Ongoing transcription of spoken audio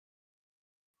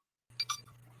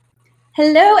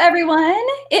Hello, everyone.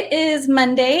 It is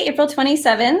Monday, April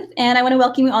 27th, and I want to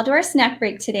welcome you all to our snack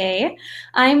break today.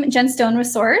 I'm Jen Stone with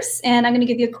Source, and I'm going to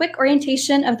give you a quick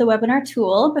orientation of the webinar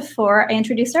tool before I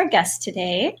introduce our guest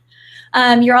today.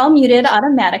 You're all muted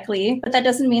automatically, but that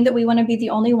doesn't mean that we want to be the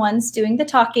only ones doing the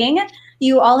talking.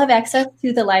 You all have access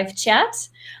to the live chat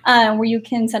where you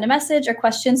can send a message or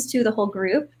questions to the whole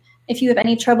group. If you have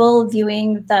any trouble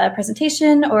viewing the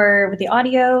presentation or with the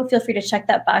audio, feel free to check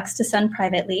that box to send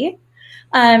privately.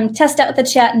 Test out the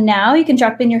chat now. You can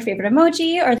drop in your favorite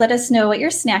emoji or let us know what you're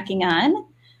snacking on.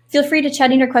 Feel free to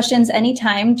chat in your questions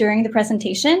anytime during the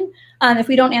presentation. If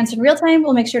we don't answer in real time,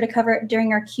 we'll make sure to cover it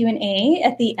during our Q&A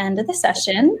at the end of the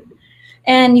session.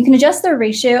 And you can adjust the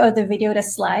ratio of the video to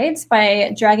slides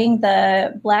by dragging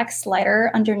the black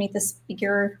slider underneath the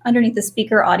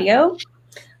speaker audio.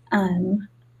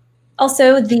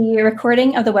 Also, the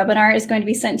recording of the webinar is going to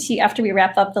be sent to you after we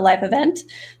wrap up the live event.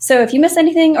 So if you miss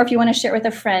anything or if you want to share it with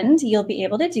a friend, you'll be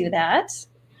able to do that.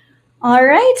 All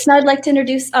right, now I'd like to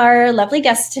introduce our lovely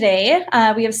guest today.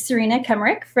 We have Sarina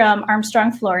Kemmerich from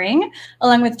Armstrong Flooring,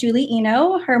 along with Julie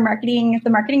Eno, the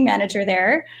marketing manager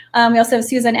there. We also have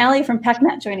Suzanne from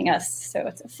PacMat joining us. So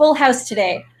it's a full house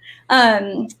today.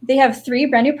 They have 3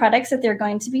 brand new products that they're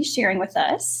going to be sharing with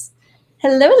us.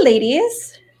 Hello,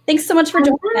 ladies. Thanks so much for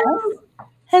joining us.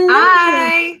 Hello.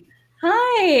 Hi.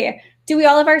 Hi. Do we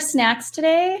all have our snacks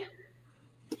today?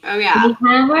 Oh, yeah. We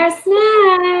have our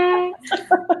snacks.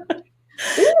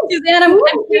 Suzanne, I'm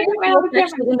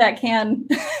in that can.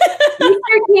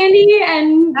 Easter candy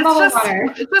and bubble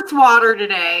water. It's just water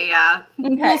today, yeah. Okay. A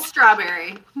little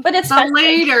strawberry. But it's so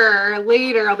later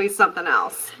it'll be something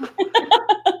else.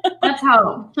 Let's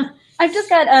hope. I've just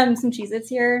got some Cheez-Its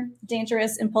here.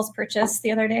 Dangerous impulse purchase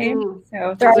the other day.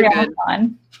 So they're already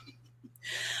on.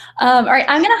 All right,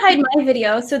 I'm going to hide my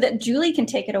video so that Julie can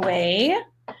take it away.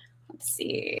 Let's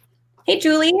see. Hey,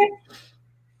 Julie.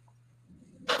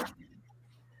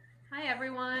 Hi,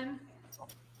 everyone.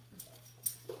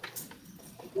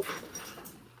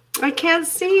 I can't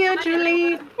see you,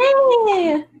 Julie.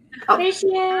 Hey. Oh. There she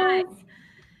is.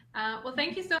 Hi. Well,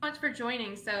 thank you so much for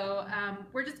joining. So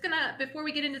we're just going to, before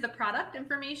we get into the product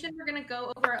information, we're going to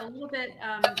go over a little bit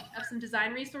of some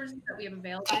design resources that we have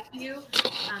available to you.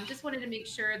 Just wanted to make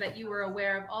sure that you were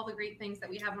aware of all the great things that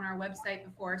we have on our website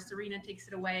before Sarina takes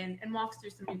it away and walks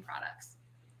through some new products.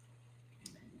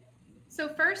 So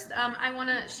first, I want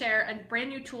to share a brand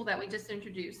new tool that we just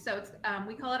introduced. So it's,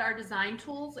 we call it our design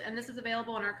tools, and this is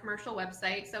available on our commercial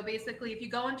website. So basically, if you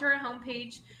go into our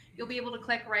homepage, you'll be able to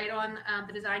click right on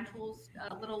the design tools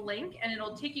little link, and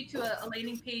it'll take you to a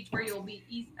landing page where you'll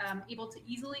be able to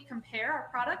easily compare our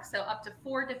products. So up to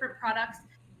 4 different products.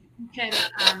 You can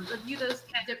review those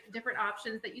different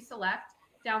options that you select,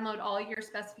 download all your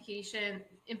specification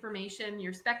information,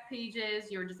 your spec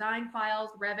pages, your design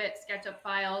files, Revit, SketchUp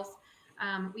files.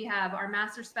 We have our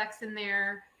master specs in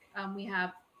there. We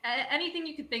have anything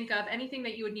you could think of, anything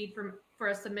that you would need for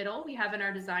a submittal, we have in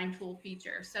our design tool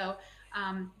feature. So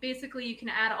basically you can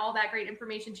add all that great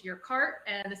information to your cart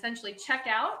and essentially check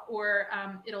out, or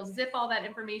it'll zip all that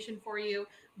information for you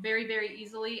very, very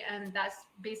easily. And that's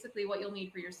basically what you'll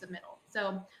need for your submittal.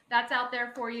 So that's out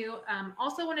there for you.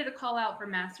 Also wanted to call out for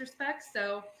master specs.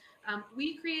 So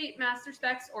we create master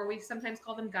specs, or we sometimes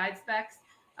call them guide specs,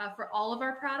 for all of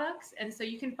our products. And so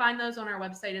you can find those on our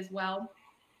website as well.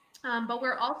 But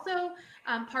we're also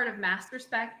part of Master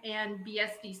Spec and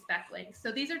BSD Spec Links.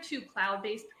 So these are 2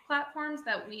 cloud-based platforms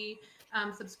that we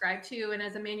subscribe to. And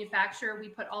as a manufacturer, we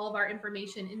put all of our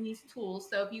information in these tools.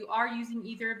 So if you are using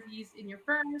either of these in your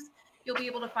firms, you'll be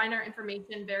able to find our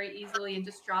information very easily and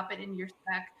just drop it into your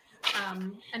spec.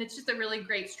 And it's just a really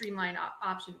great streamlined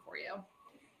option for you.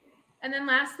 And then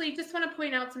lastly, just want to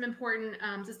point out some important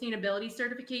sustainability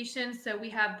certifications. So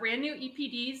we have brand new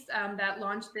EPDs that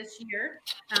launched this year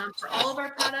for all of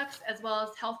our products, as well as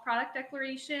health product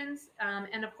declarations.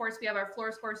 And of course, we have our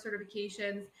Floor Score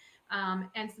certifications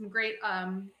and some great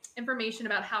information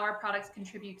about how our products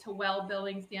contribute to WELL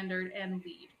Building Standard and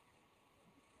LEED.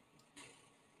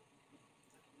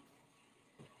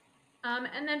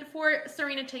 And then before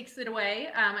Sarina takes it away,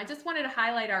 I just wanted to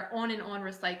highlight our On and On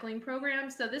recycling program.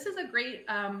 So this is a great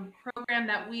program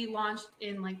that we launched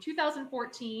in like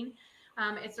 2014.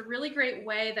 It's a really great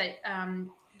way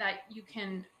that you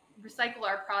can recycle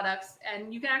our products,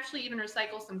 and you can actually even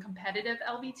recycle some competitive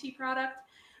LVT product.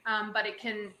 But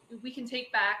we can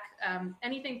take back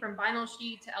anything from vinyl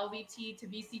sheet to LVT to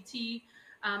VCT.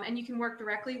 And you can work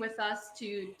directly with us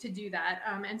to do that.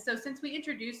 And so since we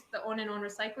introduced the On and On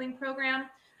recycling program,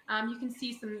 you can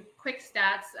see some quick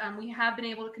stats. We have been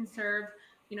able to conserve,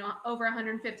 over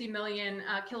 150 million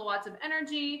kilowatts of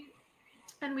energy.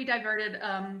 and we diverted,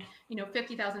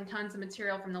 50,000 tons of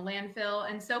material from the landfill.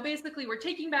 And so basically we're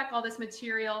taking back all this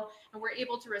material and we're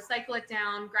able to recycle it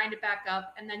down, grind it back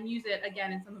up, and then use it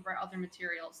again in some of our other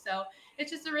materials. So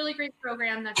it's just a really great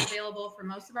program that's available for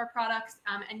most of our products.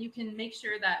 And you can make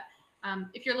sure that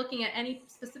if you're looking at any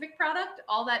specific product,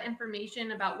 all that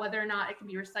information about whether or not it can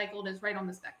be recycled is right on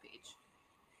the spec page.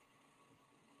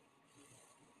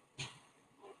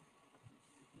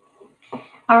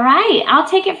 All right, I'll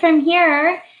take it from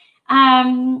here.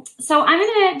 So I'm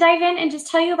going to dive in and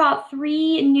just tell you about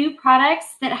 3 new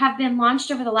products that have been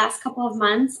launched over the last couple of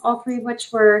months, all 3 of which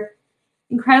we're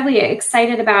incredibly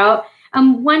excited about.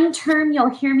 One term you'll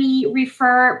hear me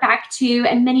refer back to,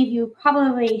 and many of you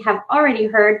probably have already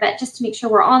heard, but just to make sure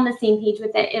we're all on the same page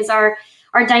with it, is our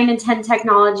Diamond 10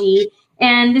 technology.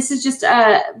 And this is just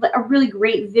a really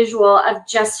great visual of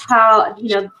just how,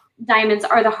 diamonds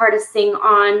are the hardest thing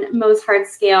on most hard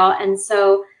scale. And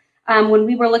so when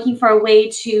we were looking for a way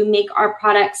to make our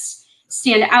products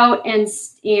stand out and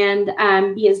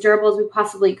be as durable as we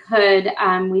possibly could,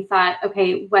 we thought,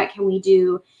 okay, what can we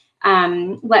do?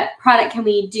 What product can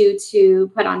we do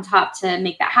to put on top to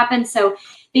make that happen? So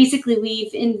basically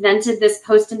we've invented this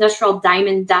post-industrial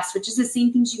diamond dust, which is the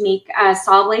same things you make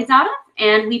saw blades out of,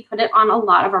 and we put it on a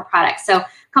lot of our products. So a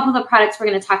couple of the products we're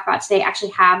going to talk about today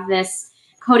actually have this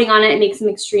coating on it. It makes them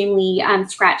extremely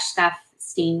scratch, scuff,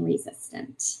 stain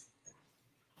resistant.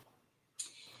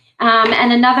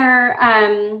 And another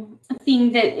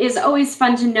thing that is always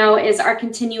fun to know is our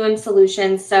continuum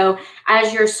solutions. So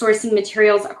as you're sourcing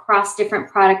materials across different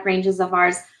product ranges of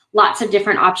ours, lots of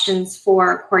different options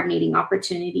for coordinating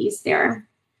opportunities there.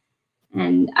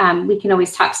 And we can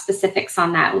always talk specifics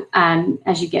on that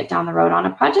as you get down the road on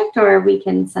a project, or we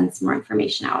can send some more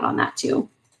information out on that too.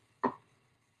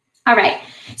 All right,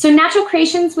 so Natural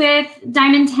Creations with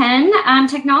Diamond 10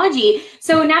 technology.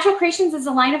 So Natural Creations is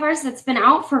a line of ours that's been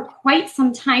out for quite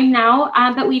some time now,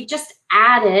 but we've just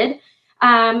added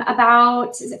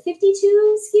about, is it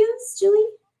 52 SKUs, Julie?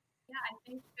 Yeah, I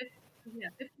think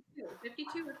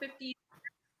 52 or 50.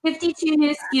 52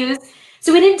 new SKUs.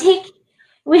 So we didn't take,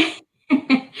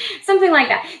 something like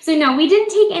that. So no, we didn't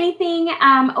take anything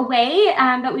away,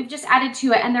 but we've just added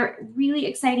to it, and they're really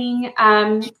exciting,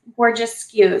 gorgeous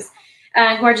SKUs,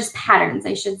 gorgeous patterns,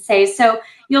 I should say. So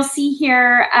you'll see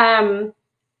here that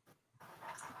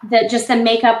just the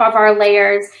makeup of our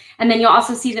layers, and then you'll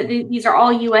also see that these are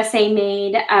all USA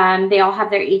made. They all have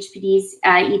their HPDs,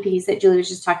 EPDs that Julie was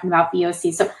just talking about,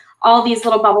 VOC. So all these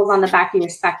little bubbles on the back of your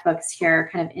spec books here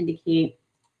kind of indicate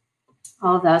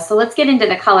all of those. So let's get into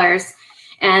the colors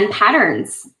and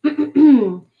patterns.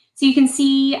 So you can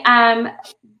see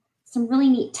some really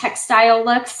neat textile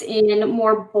looks in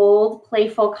more bold,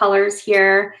 playful colors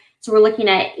here. So we're looking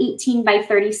at 18 by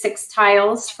 36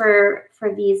 tiles for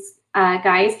these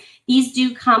guys. These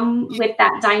do come with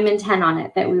that Diamond 10 on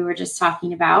it that we were just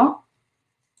talking about.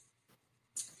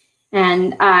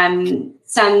 And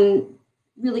some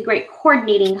really great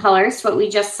coordinating colors, what we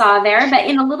just saw there, but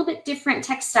in a little bit different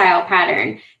textile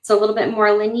pattern. It's a little bit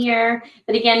more linear,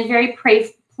 but again, very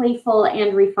playful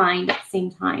and refined at the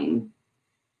same time.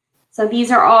 So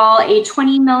these are all a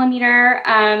 20 millimeter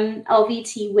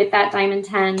LVT with that Diamond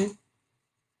 10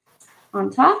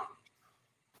 on top.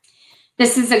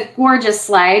 This is a gorgeous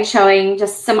slide showing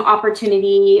just some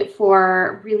opportunity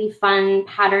for really fun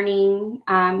patterning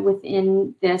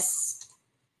within this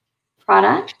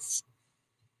product.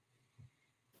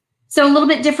 So a little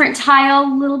bit different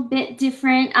tile, a little bit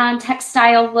different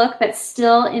textile look, but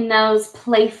still in those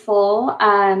playful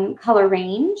color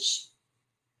range.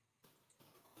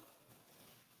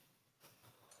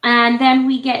 And then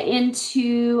we get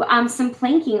into some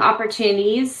planking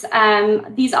opportunities.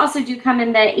 These also do come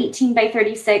in the 18 by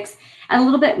 36, and a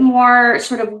little bit more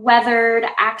sort of weathered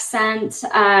accent.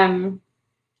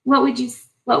 What would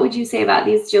you say about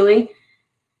these, Julie?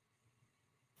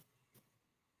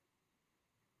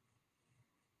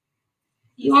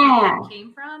 Yeah,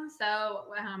 came from. So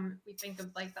we think of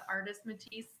like the artist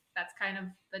Matisse. That's kind of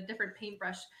the different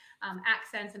paintbrush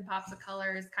accents and pops of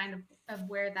colors, kind of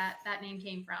where that name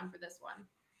came from for this one.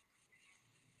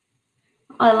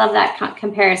 Oh, I love that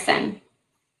comparison.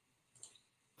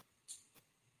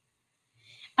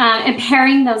 And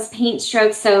pairing those paint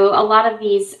strokes. So a lot of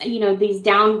these, these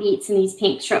downbeats and these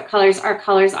paint stroke colors are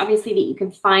colors obviously that you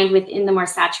can find within the more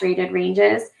saturated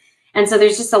ranges. And so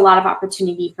there's just a lot of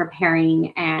opportunity for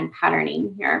pairing and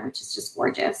patterning here, which is just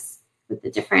gorgeous with the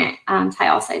different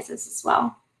tile sizes as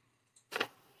well. And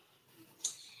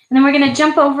then we're going to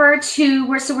jump over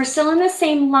to, so we're still in the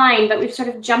same line, but we've sort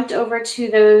of jumped over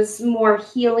to those more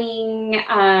healing,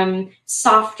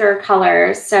 softer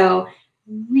colors. So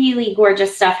really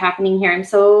gorgeous stuff happening here. I'm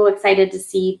so excited to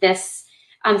see this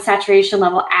saturation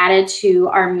level added to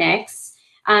our mix.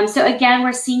 So again,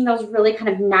 we're seeing those really kind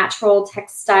of natural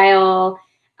textile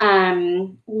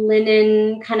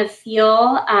linen kind of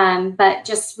feel, but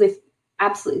just with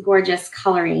absolutely gorgeous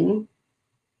coloring.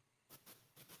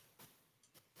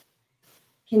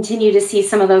 Continue to see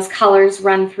some of those colors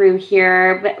run through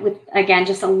here, but with, again,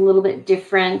 just a little bit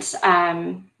different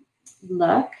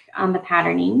look on the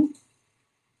patterning.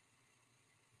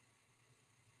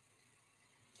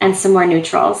 And some more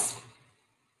neutrals.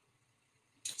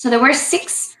 So there were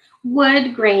 6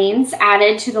 wood grains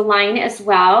added to the line as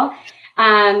well.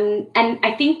 And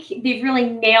I think they've really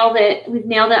nailed it. We've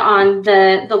nailed it on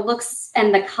the looks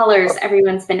and the colors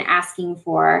everyone's been asking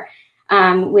for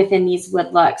within these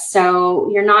wood looks. So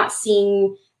you're not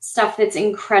seeing stuff that's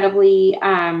incredibly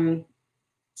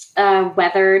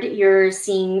weathered. You're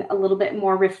seeing a little bit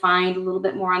more refined, a little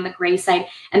bit more on the gray side,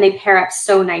 and they pair up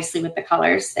so nicely with the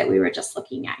colors that we were just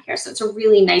looking at here. So it's a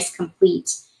really nice,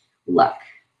 complete look.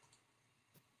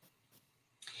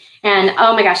 And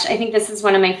oh my gosh, I think this is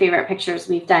one of my favorite pictures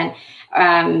we've done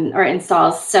or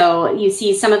installs. So you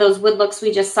see some of those wood looks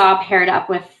we just saw paired up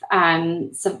with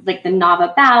some like the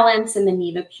Nava Balance and the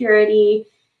Neva Purity,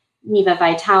 Neva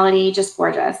Vitality, just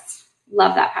gorgeous.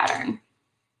 Love that pattern.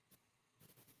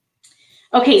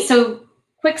 Okay, so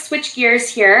quick switch gears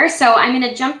here. So I'm going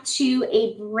to jump to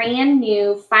a brand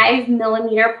new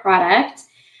 5mm product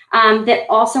that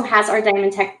also has our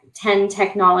Diamond Tech 10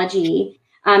 technology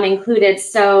included.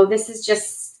 So this is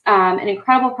just an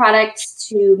incredible product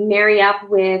to marry up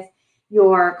with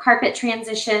your carpet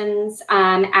transitions,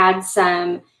 add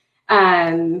some,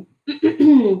 oh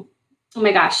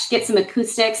my gosh, get some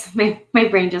acoustics. My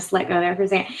brain just let go there for a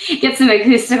second. Get some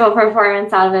acoustical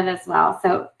performance out of it as well.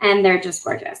 So, and they're just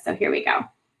gorgeous. So here we go.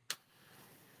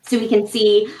 So we can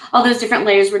see all those different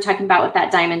layers we're talking about with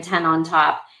that Diamond 10 on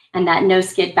top and that no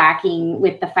skid backing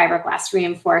with the fiberglass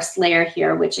reinforced layer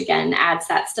here, which again adds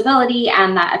that stability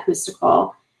and that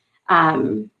acoustical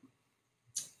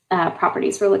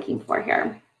properties we're looking for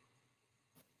here.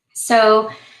 So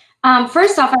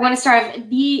first off, I want to start off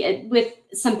with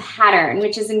some pattern,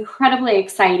 which is incredibly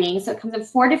exciting. So it comes in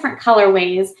 4 different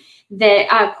colorways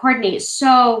that coordinate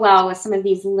so well with some of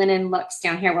these linen looks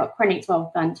down here. Well, it coordinates well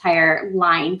with the entire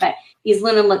line, but these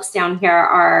linen looks down here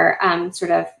are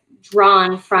sort of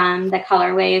drawn from the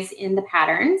colorways in the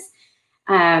patterns.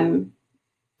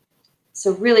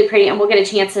 So really pretty, and we'll get a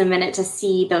chance in a minute to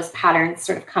see those patterns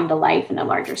sort of come to life in a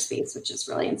larger space, which is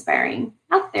really inspiring.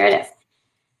 Oh, there it is.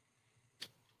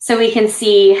 So we can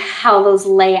see how those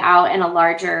lay out in a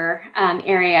larger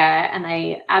area, and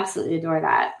I absolutely adore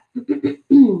that.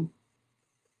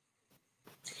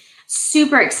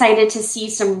 Super excited to see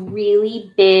some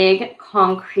really big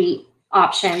concrete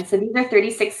options. So these are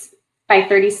 36 by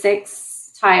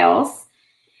 36 tiles,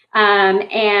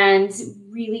 and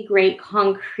really great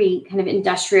concrete kind of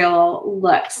industrial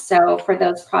looks. So for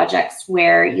those projects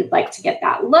where you'd like to get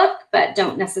that look, but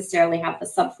don't necessarily have the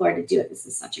subfloor to do it, this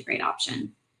is such a great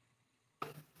option.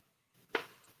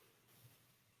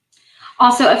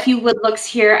 Also, a few wood looks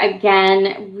here,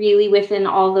 again, really within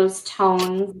all those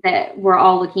tones that we're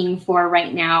all looking for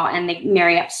right now, and they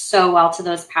marry up so well to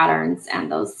those patterns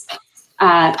and those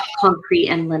concrete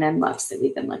and linen looks that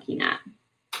we've been looking at.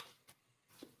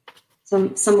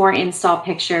 Some more install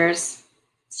pictures,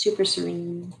 super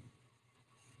serene.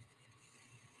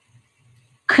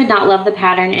 Could not love the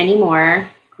pattern anymore.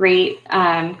 Great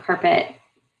carpet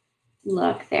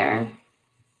look there.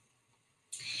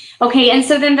 Okay, and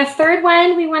so then the third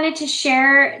one we wanted to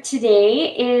share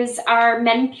today is our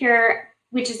Men Pure,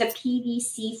 which is a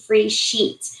PVC-free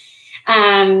sheet.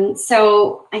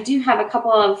 So I do have a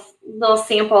couple of little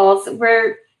samples.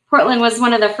 Portland was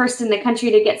one of the first in the country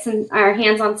to get our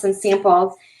hands on some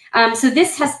samples. So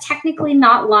this has technically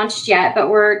not launched yet,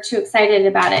 but we're too excited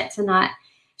about it to not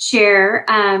share.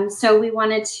 So we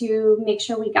wanted to make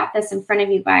sure we got this in front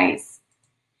of you guys.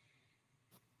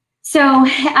 So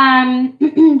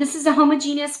this is a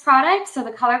homogeneous product, so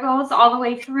the color goes all the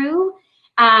way through.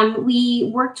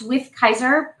 We worked with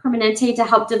Kaiser Permanente to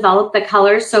help develop the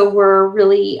colors, so we're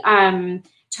really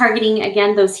targeting,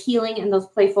 again, those healing and those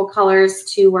playful colors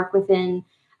to work within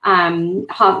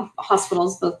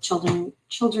hospitals, both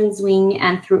children's wing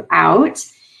and throughout.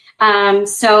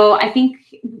 So I think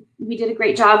we did a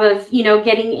great job of,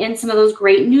 getting in some of those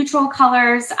great neutral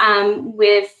colors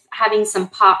with having some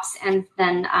pops, and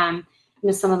then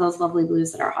some of those lovely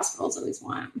blues that our hospitals always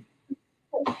want.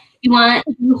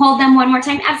 You hold them one more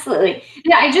time? Absolutely.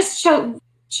 Yeah, I just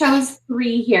chose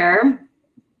 3 here.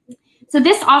 So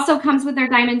this also comes with their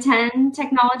Diamond 10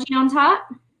 technology on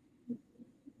top.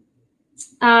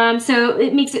 So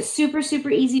it makes it super, super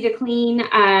easy to clean,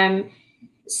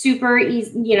 super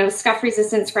easy, scuff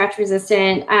resistant, scratch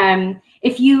resistant.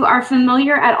 If you are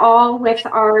familiar at all with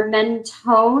our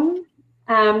Mentone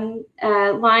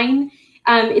line,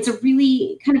 it's a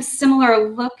really kind of similar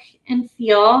look and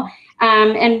feel,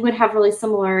 and would have really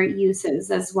similar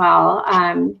uses as well.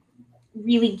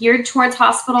 Really geared towards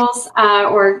hospitals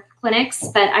or clinics,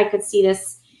 but I could see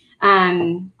this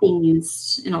being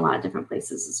used in a lot of different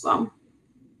places as well.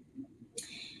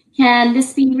 Can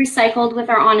this be recycled with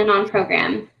our on and on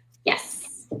program?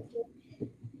 Yes.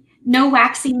 No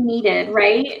waxing needed,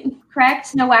 right?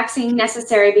 Correct? No waxing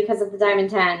necessary because of the Diamond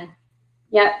 10.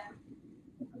 Yep.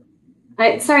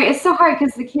 Sorry, it's so hard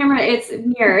because the camera, it's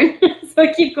mirrored. So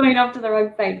I keep going off to the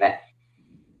wrong side, but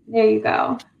there you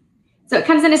go. So it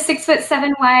comes in a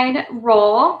 6'7" wide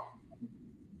roll,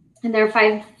 and they're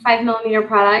 5mm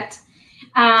product.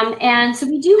 And so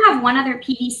we do have one other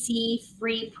PVC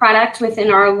free product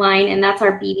within our line, and that's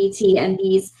our BBT. And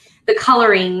the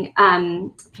coloring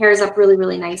pairs up really,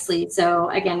 really nicely. So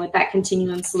again, with that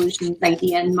continuum solutions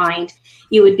idea in mind,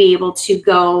 you would be able to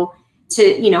go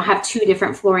to, have 2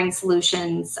 different flooring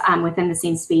solutions within the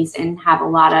same space and have a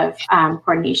lot of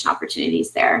coordination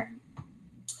opportunities there.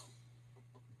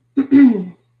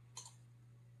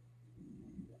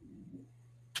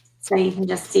 So you can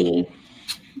just see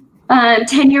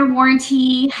 10-year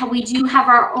warranty. We do have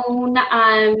our own,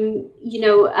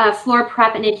 floor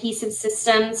prep and adhesive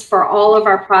systems for all of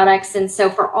our products. And so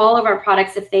for all of our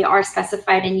products, if they are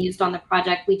specified and used on the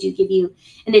project, we do give you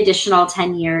an additional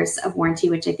 10 years of warranty,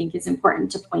 which I think is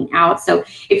important to point out. So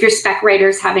if your spec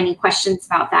writers have any questions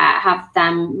about that, have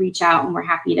them reach out, and we're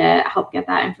happy to help get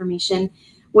that information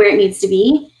where it needs to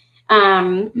be.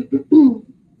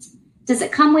 Does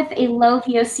it come with a low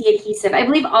VOC adhesive? I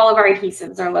believe all of our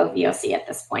adhesives are low VOC at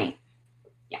this point.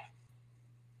 Yeah.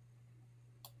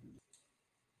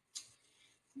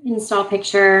 Install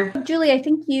picture. Julie, I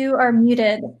think you are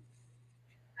muted.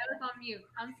 I was on mute.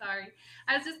 I'm sorry.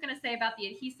 I was just going to say about the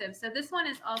adhesive. So this one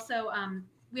is also,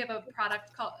 we have a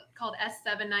product called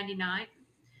S799.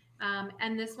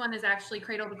 And this one is actually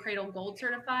cradle to cradle gold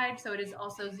certified. So it is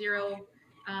also 0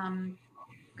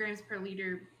 grams per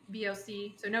liter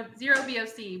VOC, so no 0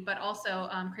 VOC, but also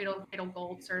cradle to cradle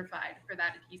gold certified for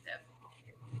that adhesive.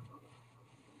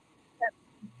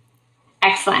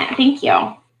 Excellent, thank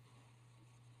you.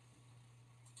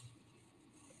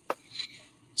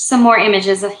 Some more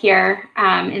images of here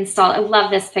installed. I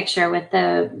love this picture with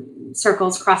the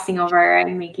circles crossing over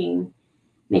and making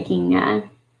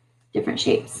different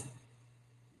shapes.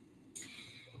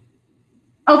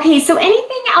 Okay, so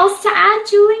anything else to add,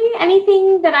 Julie?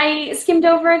 Anything that I skimmed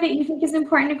over that you think is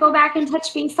important to go back and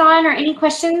touch base on, or any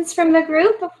questions from the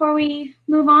group before we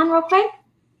move on real quick?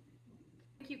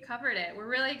 I think you covered it. We're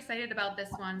really excited about this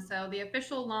one. So the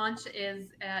official launch is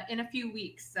in a few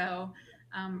weeks. So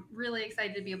really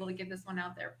excited to be able to get this one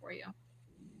out there for you.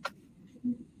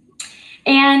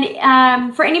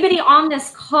 And for anybody on this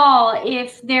call,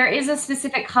 if there is a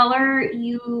specific color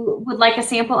you would like a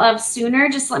sample of sooner,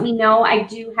 just let me know. I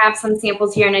do have some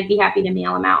samples here, and I'd be happy to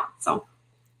mail them out. So,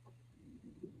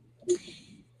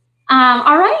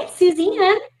 all right,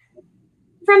 Suzanne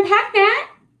from PacMat.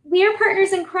 We are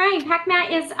partners in crime.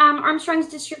 PacMat is Armstrong's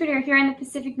distributor here in the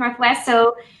Pacific Northwest.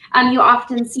 So you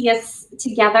often see us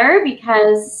together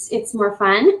because it's more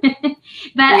fun.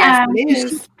 But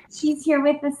Yes, she's here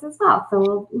with us as well, so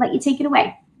we'll let you take it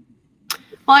away.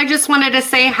 Well, I just wanted to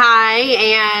say hi,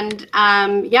 and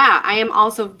yeah, I am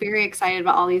also very excited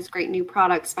about all these great new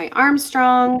products by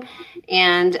Armstrong.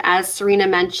 And as Sarina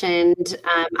mentioned,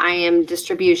 I am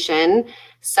distribution.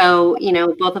 So,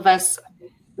 both of us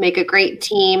make a great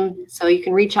team. So you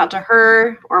can reach out to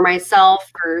her or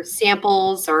myself for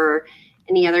samples or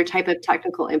any other type of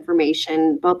technical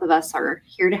information. Both of us are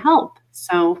here to help.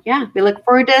 So yeah, we look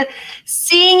forward to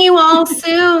seeing you all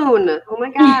soon. Oh my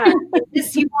God, I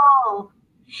miss you all.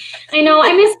 I know,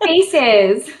 I miss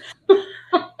faces.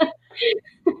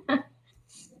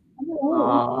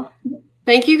 Oh.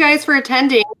 Thank you guys for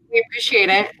attending. We appreciate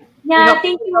it. Yeah,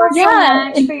 thank you all so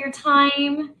much for your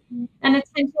time and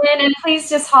attention. And please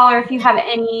just holler if you have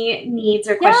any needs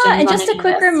or questions. Yeah, and just a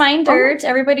quick reminder to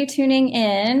everybody tuning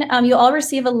in, you'll all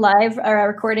receive a live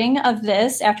recording of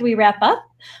this after we wrap up.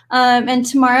 And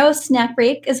tomorrow, Snack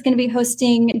Break is going to be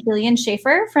hosting Jillian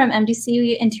Schaefer from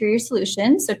MDC Interior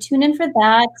Solutions. So tune in for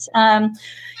that.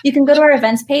 You can go to our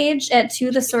events page at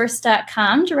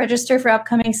tothesource.com to register for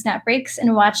upcoming Snack Breaks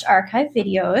and watch archive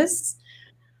videos.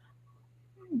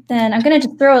 Then I'm going to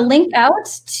just throw a link out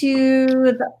to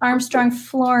the Armstrong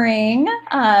flooring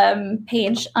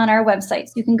page on our website.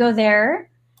 So you can go there.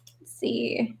 Let's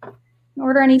see.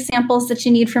 order any samples that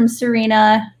you need from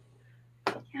Sarina.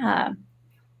 Yeah.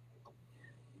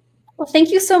 Well,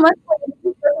 thank you so much.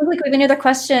 We have any other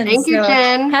questions? Thank you,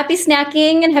 Jen. Happy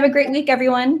snacking and have a great week,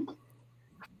 everyone.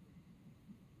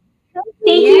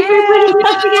 Thank you for putting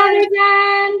this together,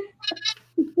 Jen.